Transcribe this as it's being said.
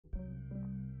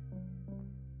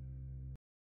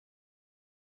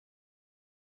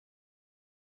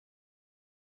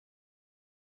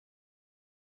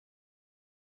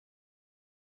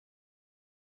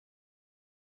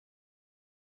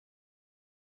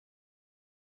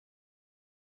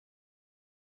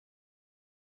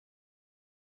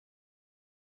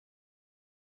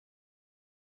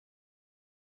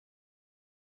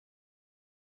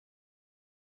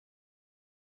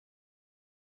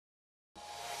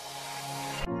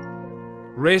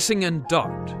Racing in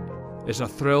dirt is a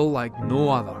thrill like no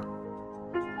other.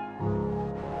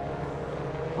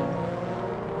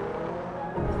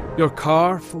 Your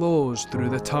car flows through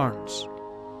the turns.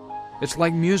 It's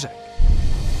like music.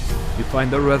 You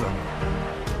find the rhythm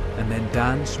and then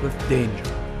dance with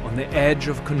danger on the edge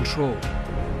of control.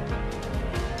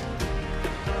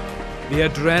 The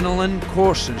adrenaline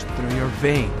courses through your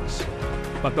veins,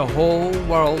 but the whole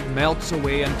world melts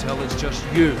away until it's just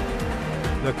you,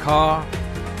 the car,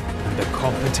 and the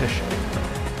competition.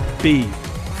 Be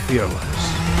fearless.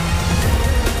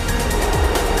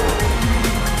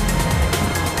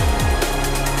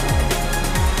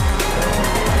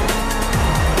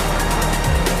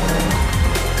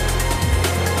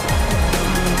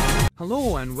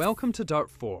 Hello and welcome to Dirt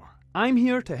 4. I'm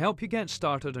here to help you get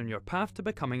started on your path to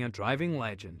becoming a driving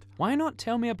legend. Why not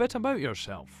tell me a bit about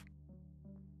yourself?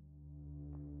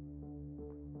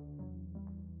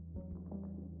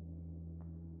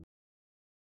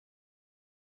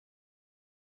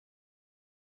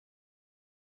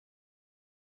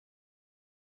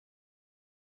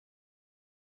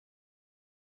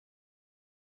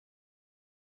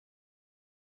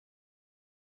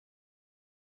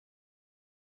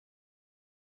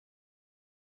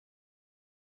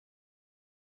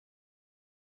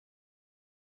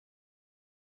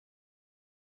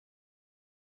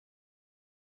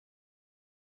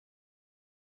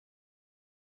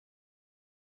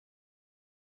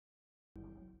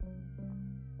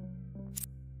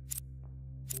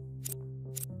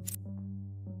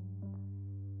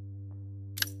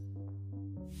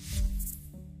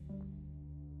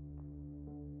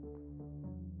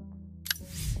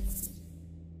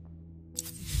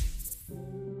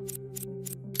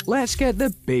 Let's get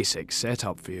the basics set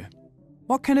up for you.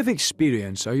 What kind of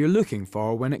experience are you looking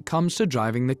for when it comes to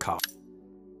driving the car?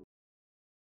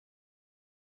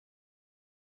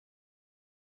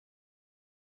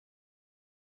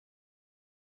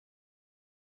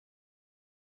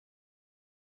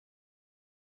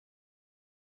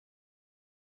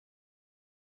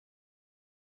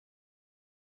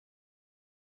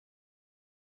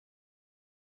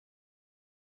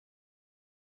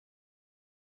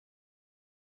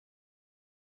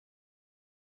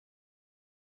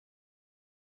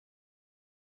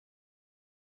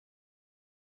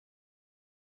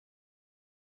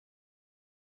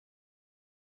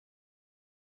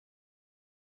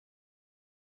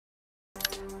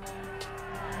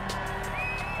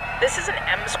 This is an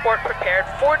M-Sport prepared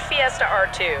Ford Fiesta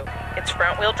R2. It's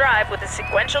front-wheel drive with a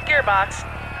sequential gearbox,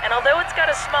 and although it's got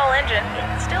a small engine,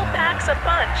 it still packs a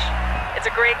punch. It's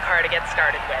a great car to get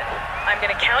started with. I'm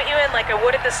gonna count you in like I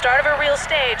would at the start of a real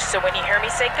stage, so when you hear me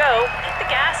say go, hit the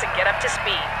gas and get up to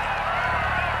speed.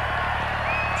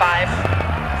 5,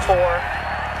 4,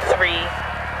 3,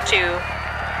 2,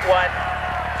 1,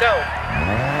 go.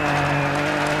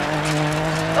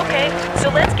 Okay,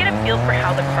 so let's get a feel for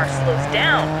how the car slows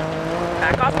down.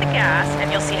 Back off the gas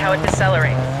and you'll see how it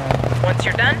decelerates. Once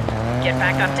you're done, get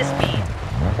back up to speed.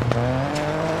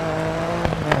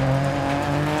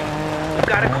 You've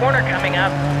got a corner coming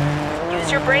up.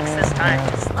 Use your brakes this time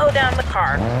to slow down the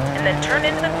car and then turn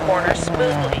into the corner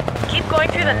smoothly. Keep going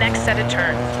through the next set of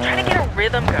turns. Try to get a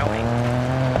rhythm going.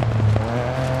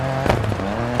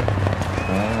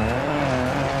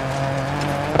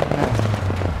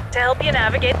 To help you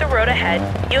navigate the road ahead,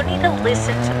 you'll need to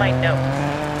listen to my notes.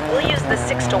 We'll use the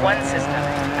 6-to-1 system.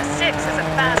 A 6 is a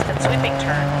fast and sweeping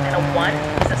turn, and a 1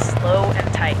 is a slow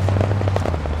and tight.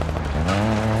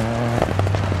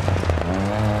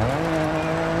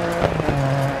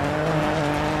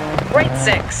 Right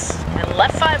 6, and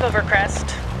left 5 over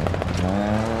crest.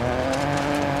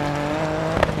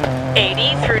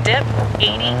 80 through dip,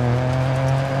 80.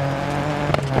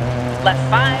 Left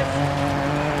 5.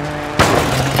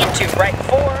 Into right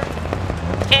 4,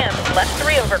 and left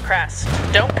 3 over crest.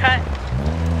 Don't cut.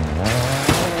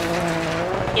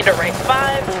 Into right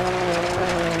 5.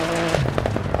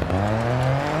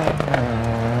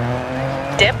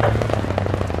 Dip.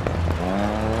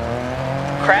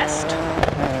 Crest.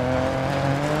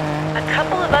 A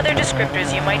couple of other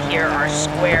descriptors you might hear are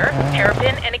square,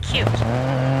 hairpin, and acute.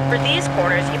 For these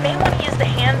corners, you may want to use the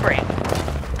handbrake.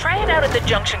 Try it out at the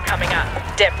junction coming up.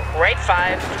 Dip right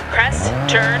 5, crest,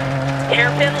 turn,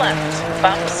 hairpin left,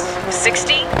 bumps,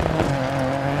 60.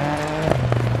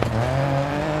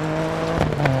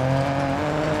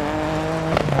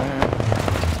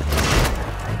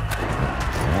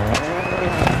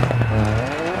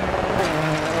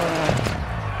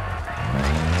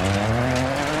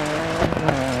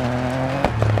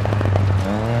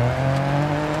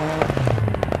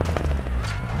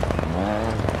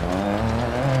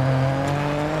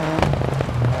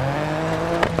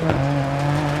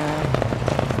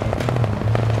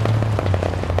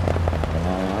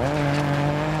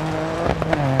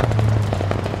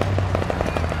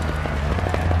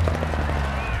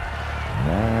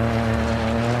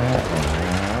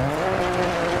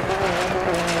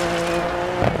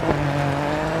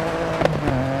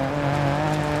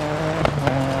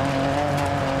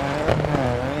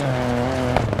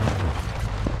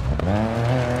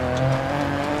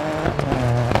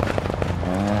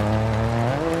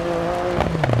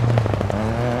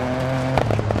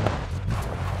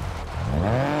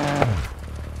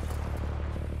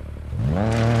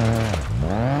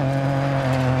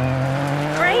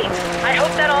 I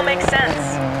hope that all makes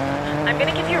sense. I'm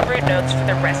gonna give you route notes for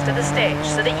the rest of the stage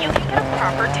so that you can get a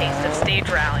proper taste of stage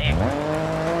rallying.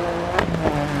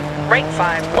 Right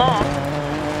 5, long.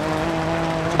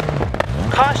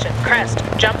 Caution, crest,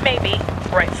 jump maybe.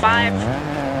 Right 5.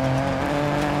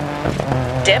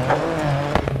 Dip.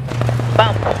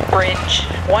 Bump, bridge,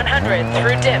 100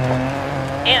 through dip.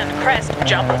 And crest,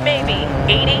 jump maybe,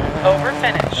 80, over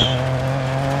finish.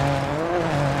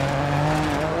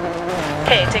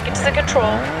 Okay, take it to the control.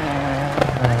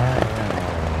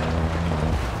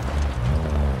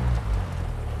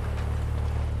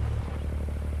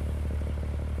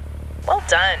 Well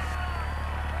done.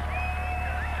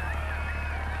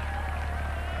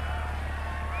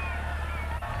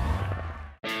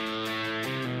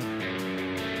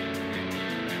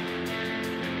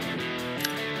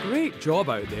 Great job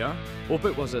out there. Hope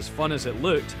it was as fun as it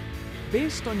looked.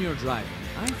 Based on your driving,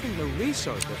 I think the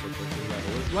racer difficulty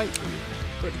level is right for you,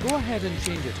 but go ahead and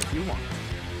change it if you want.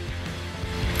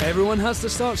 Everyone has to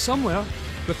start somewhere.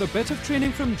 With a bit of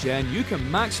training from Jen, you can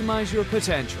maximize your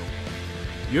potential.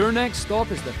 Your next stop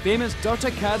is the famous DiRT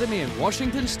Academy in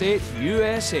Washington State,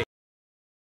 USA.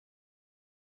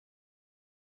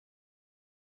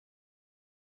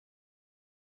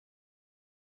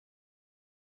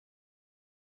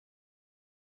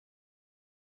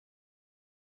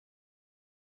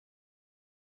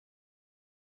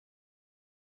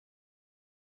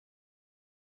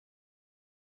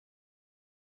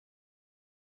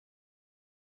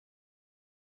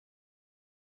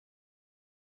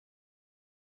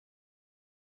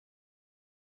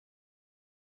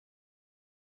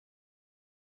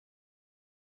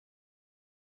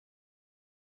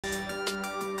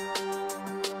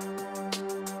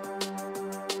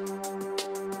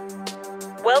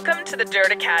 Welcome to the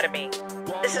DiRT Academy.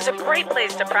 This is a great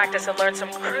place to practice and learn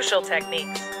some crucial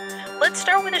techniques. Let's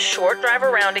start with a short drive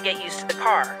around to get used to the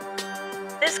car.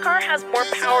 This car has more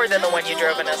power than the one you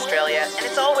drove in Australia, and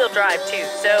it's all-wheel drive too,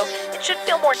 so it should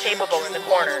feel more capable in the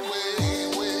corners.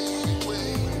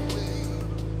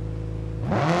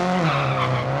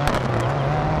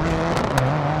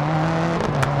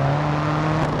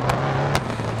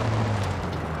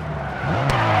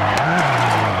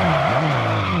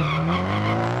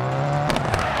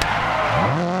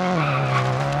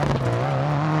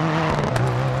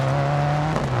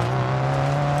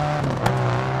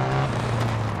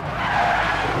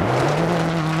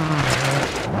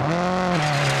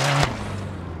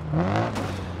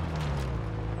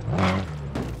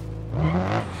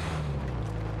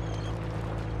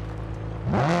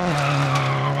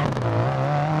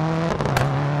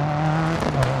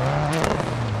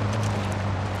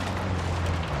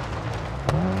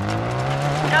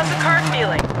 How's the car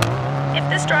feeling? If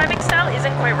this driving style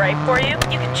isn't quite right for you,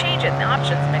 you can change it in the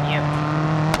options menu.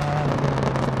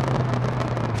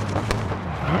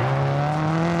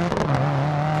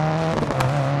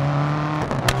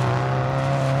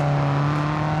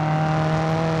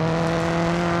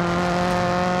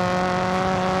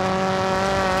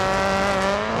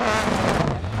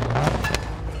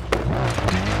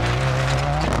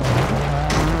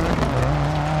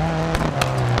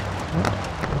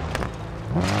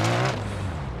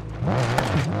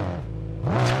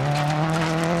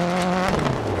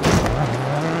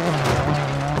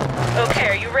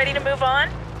 Ready to move on?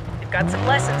 We've got some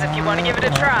lessons if you want to give it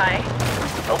a try.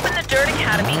 Open the DiRT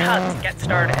Academy hub to get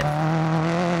started.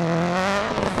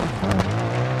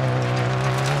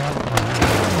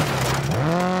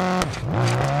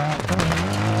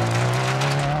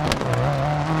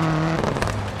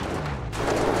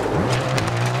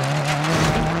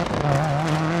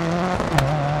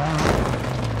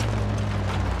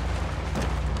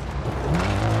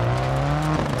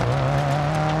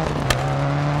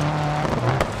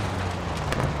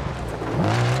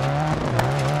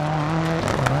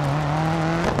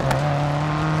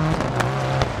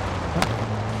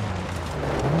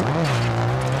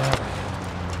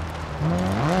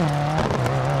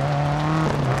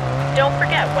 Don't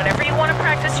forget, whenever you want to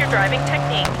practice your driving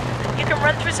technique, you can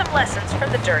run through some lessons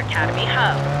from the DiRT Academy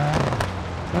hub.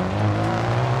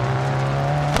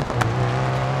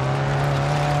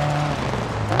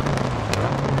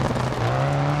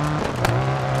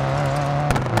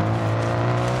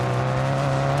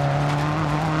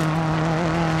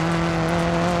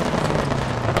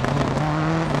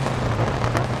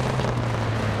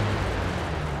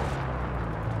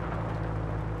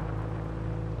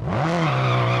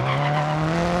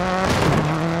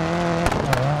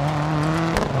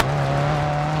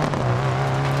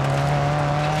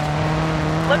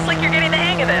 Looks like you're getting the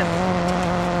hang of this.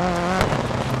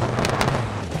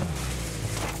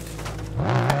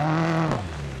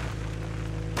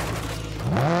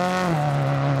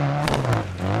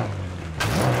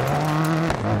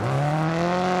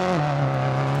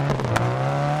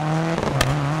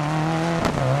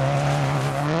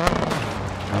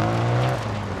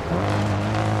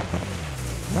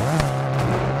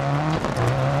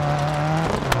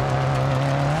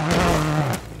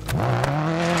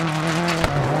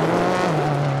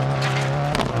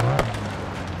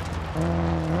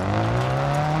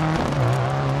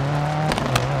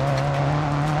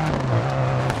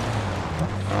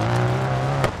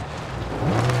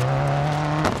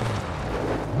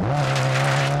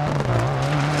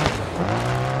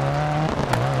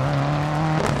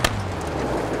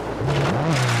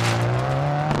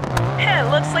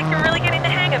 like you're really getting the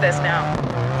hang of this now.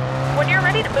 When you're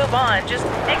ready to move on, just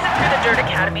exit through the DiRT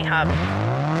Academy hub.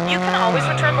 You can always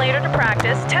return later to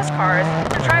practice, test cars,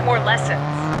 and try more lessons.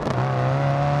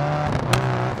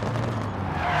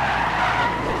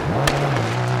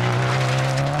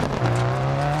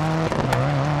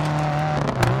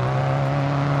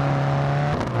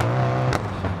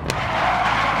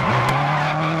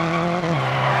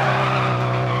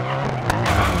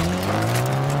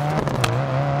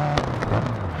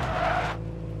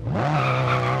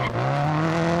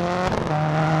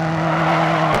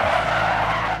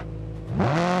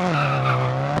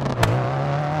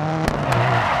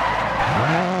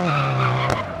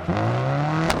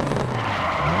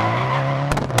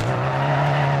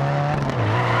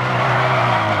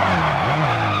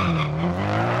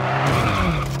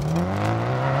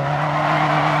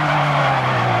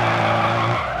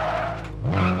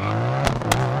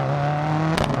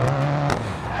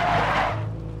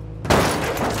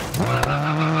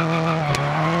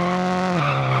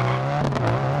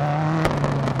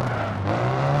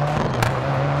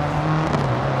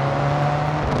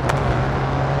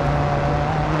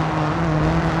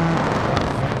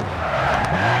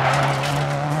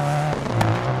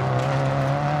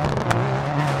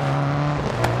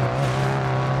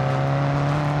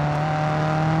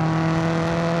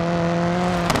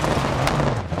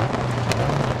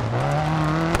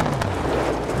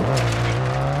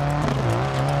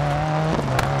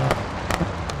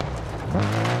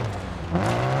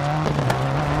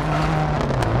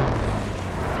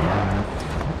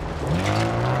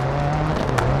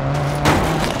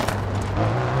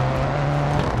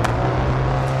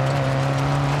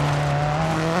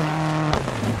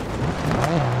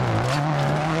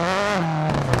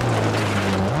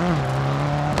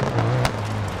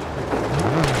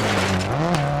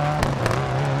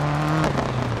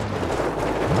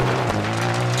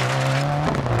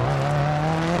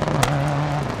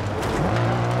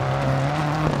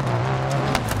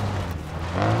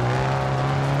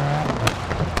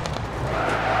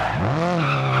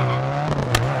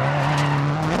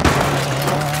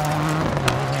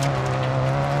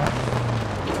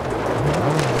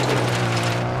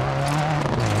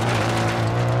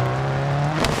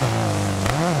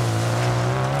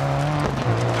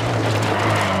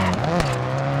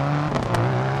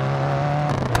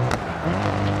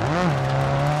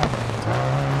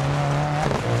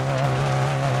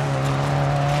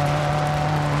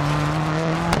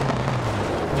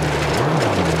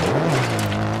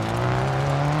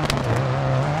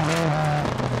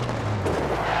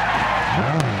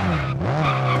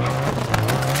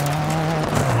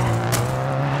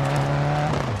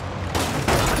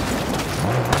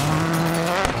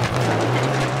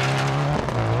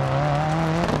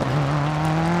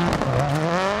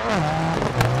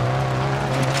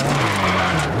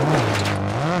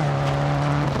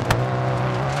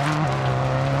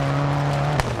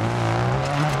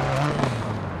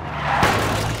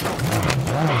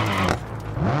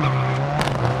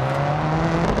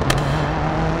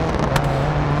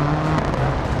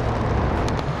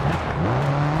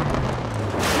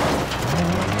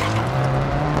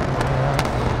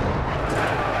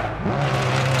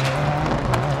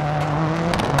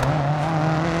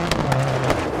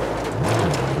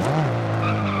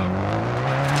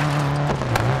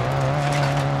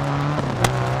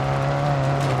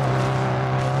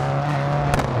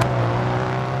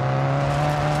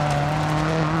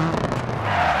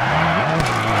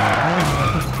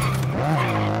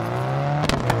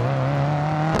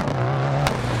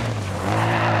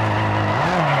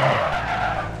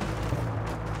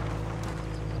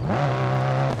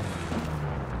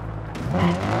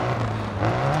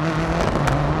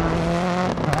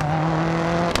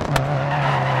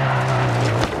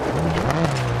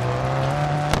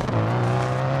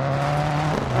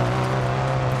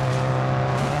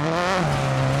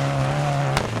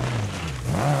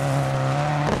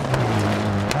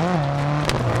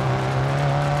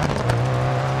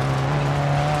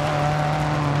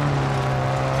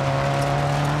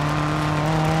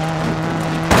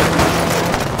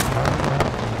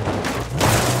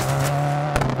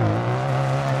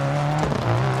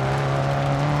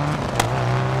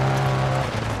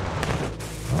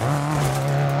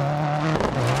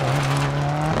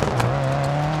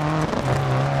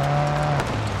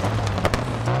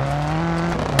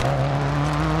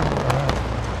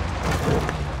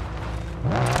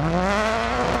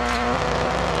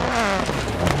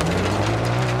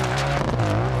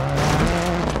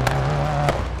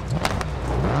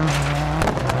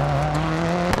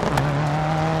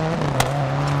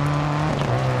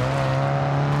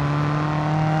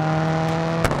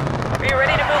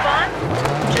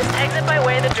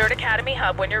 Academy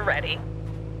hub when you're ready.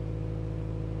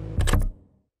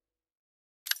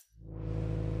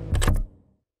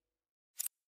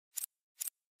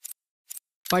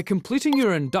 By completing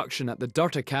your induction at the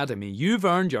DiRT Academy, you've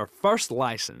earned your first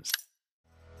license.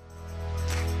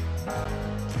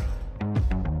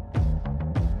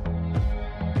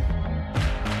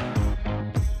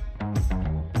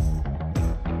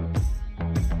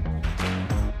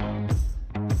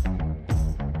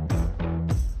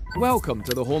 Welcome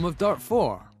to the home of Dirt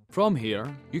 4. From here,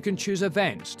 you can choose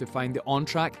events to find the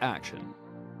on-track action.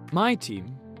 My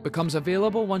Team becomes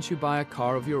available once you buy a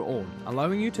car of your own,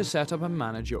 allowing you to set up and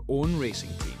manage your own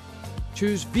racing team.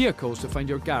 Choose Vehicles to find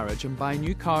your garage and buy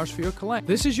new cars for your collection.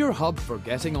 This is your hub for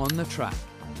getting on the track.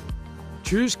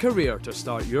 Choose Career to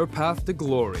start your path to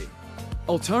glory.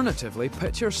 Alternatively,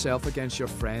 pit yourself against your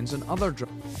friends and other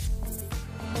drivers.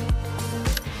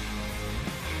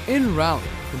 In Rally,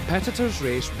 competitors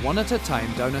race one at a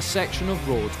time down a section of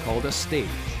road called a stage.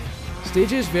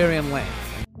 Stages vary in length.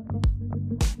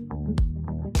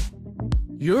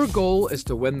 Your goal is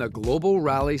to win the Global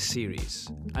Rally Series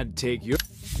and take your...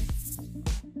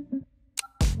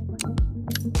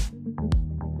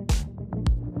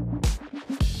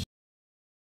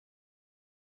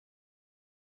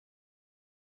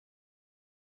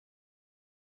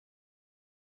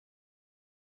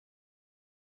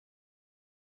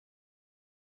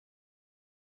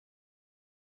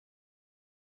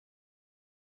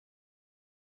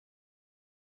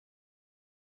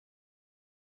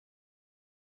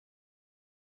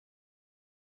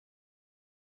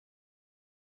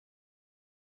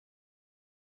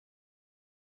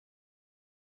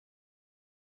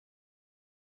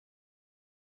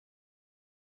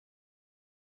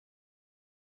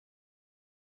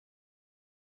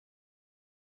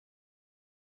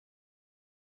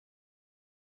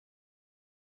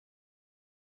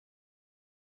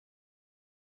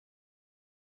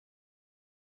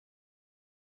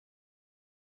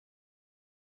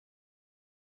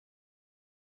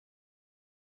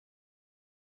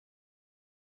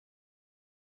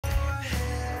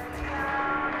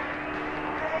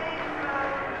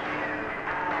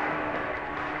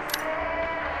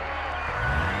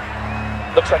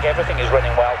 Looks like everything is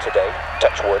running well today,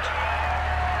 touch wood.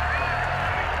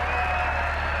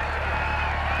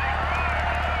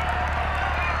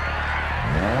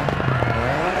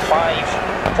 Five,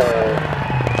 4,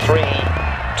 3,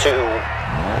 2,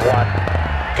 1,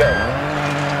 go.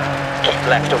 Keep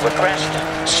left over crest,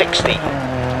 60.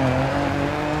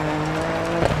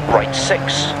 Right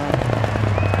 6.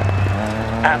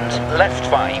 And left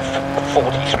 5,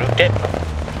 40 through dip.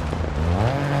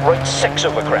 Right 6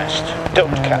 over crest,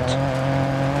 don't cut.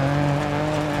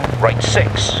 Right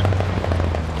 6.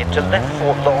 Into left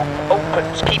 4 long,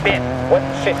 opens, keep in,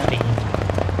 150.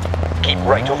 Keep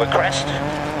right over crest.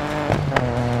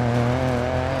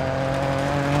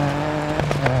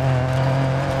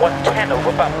 .110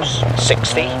 over bumps,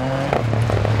 60.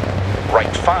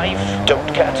 Right 5,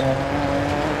 don't cut.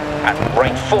 And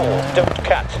right 4, don't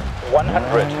cut,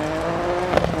 100.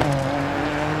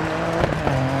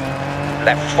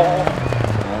 Left 4,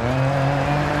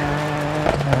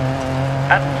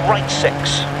 and right 6,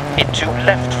 into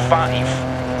left 5,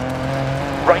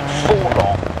 right 4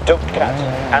 long, don't cut,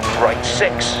 and right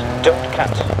 6, don't cut,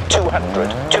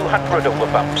 200, 200 over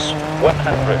bumps,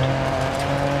 100,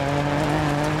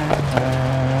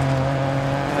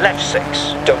 left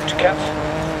 6, don't cut,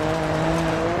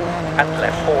 and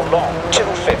left 4 long,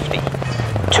 250,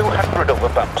 200 over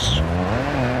bumps.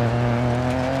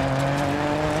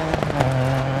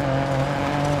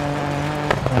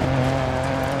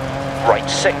 Right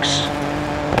 6,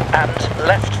 and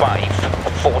left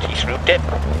 5, 40 through dip,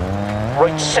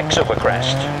 right 6 over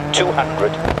crest,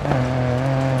 200,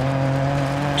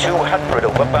 200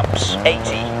 over bumps,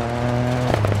 80,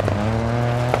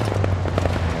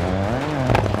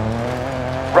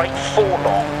 right 4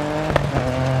 long,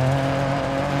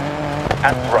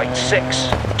 and right 6,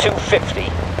 250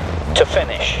 to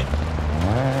finish.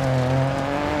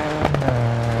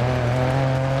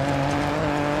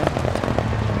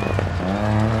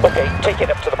 Okay, take it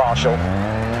up to the marshal.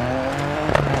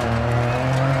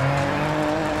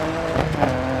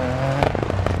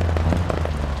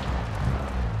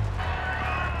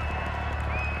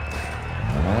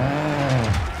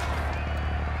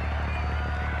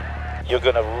 You're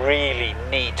going to really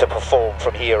need to perform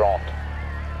from here on.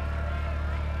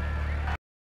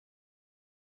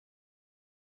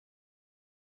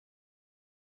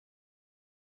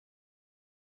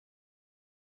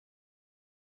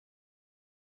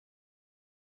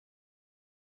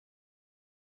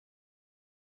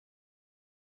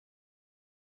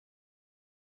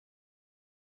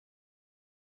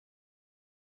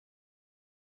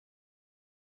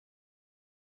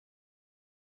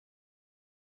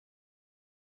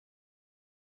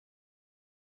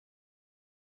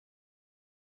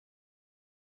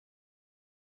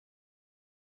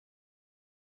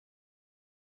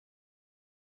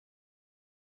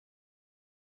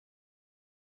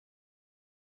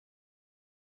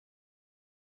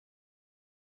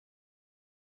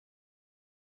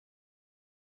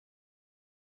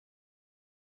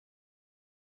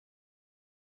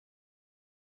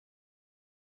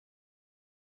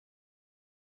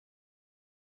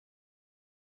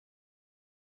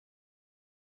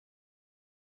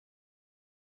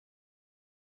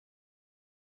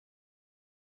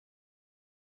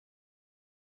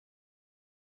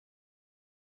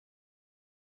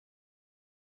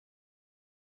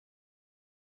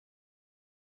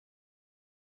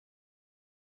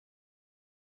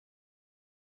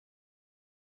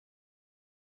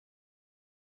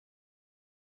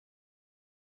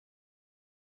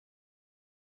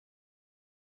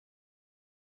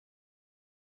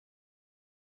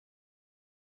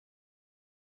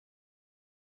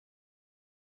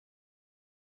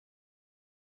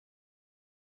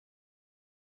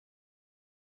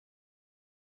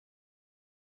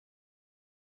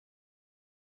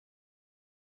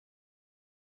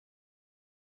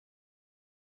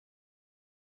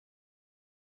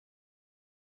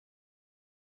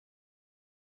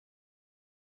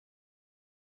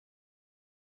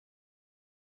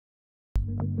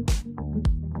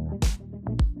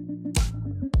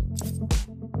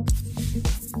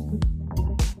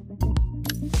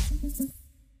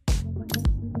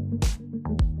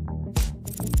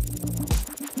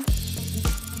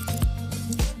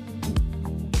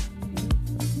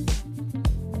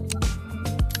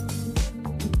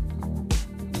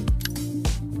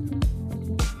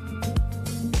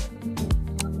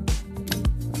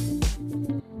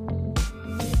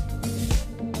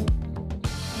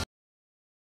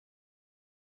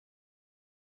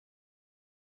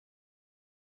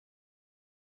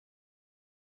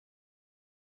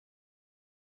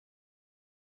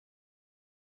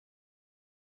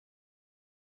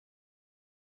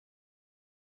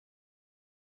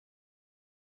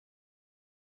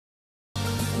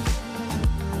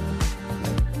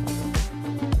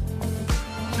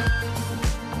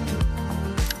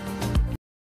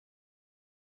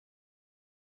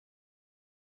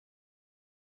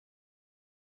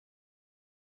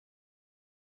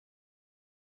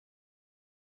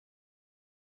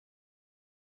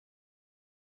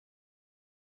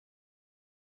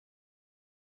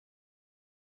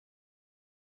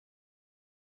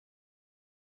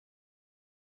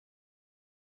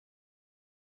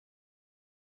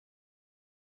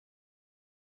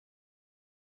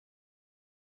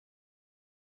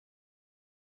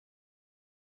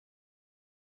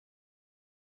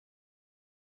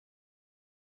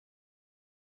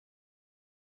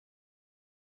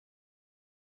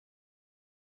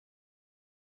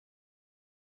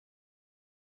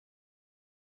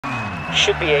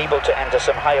 Should be able to enter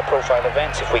some higher profile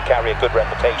events if we carry a good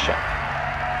reputation.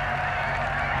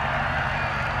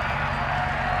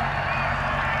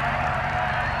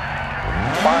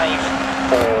 Five,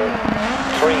 four,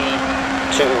 three,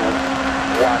 two,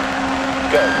 one,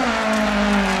 go.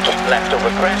 Keep left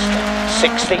over crest,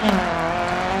 60.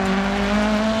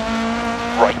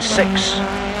 Right 6.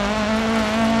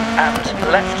 And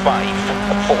left 5,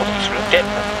 40 through dip.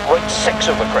 Right 6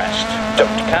 over crest,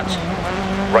 don't cut.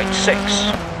 Right 6,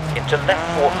 into left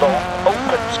 4 long,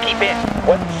 opens, keep in,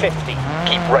 150,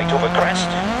 keep right over crest.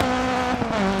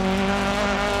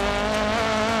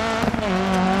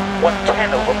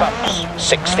 110 over bumps,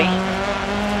 60.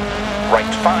 Right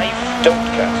 5, don't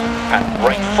cut, and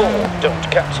right 4,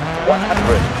 don't cut,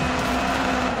 100.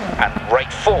 And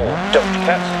right 4, don't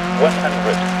cut,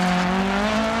 100.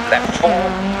 Left 4.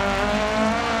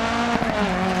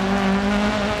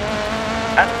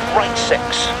 And right 6,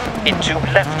 into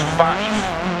left 5,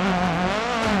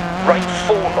 right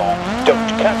 4 long, don't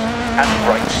cut, and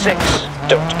right 6,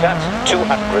 don't cut,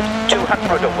 200,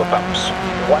 200 over bumps,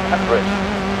 100,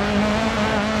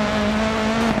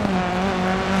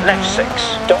 left 6,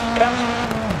 don't cut,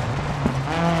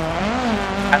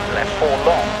 and left 4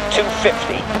 long,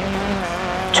 250,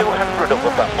 200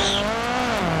 over bumps.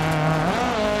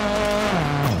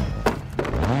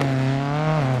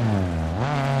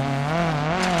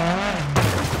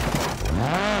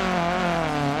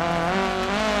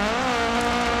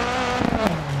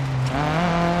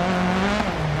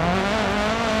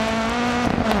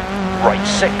 Right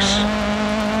 6,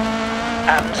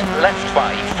 and left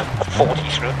 5, 40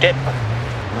 through dip,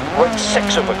 right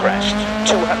 6 over crest,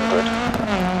 200,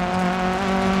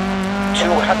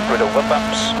 200 over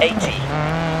bumps, 80,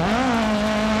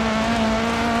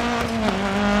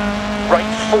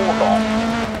 right 4 long,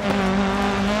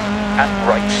 and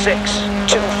right 6,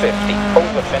 250,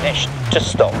 over finished, to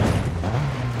stop.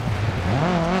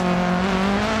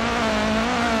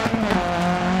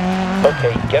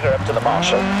 Okay, get her up to the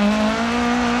marshal.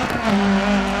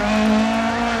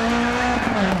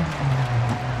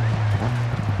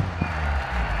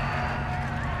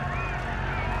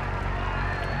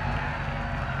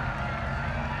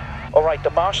 Alright,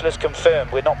 the marshal has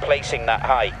confirmed we're not placing that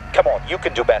high. Come on, you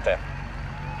can do better.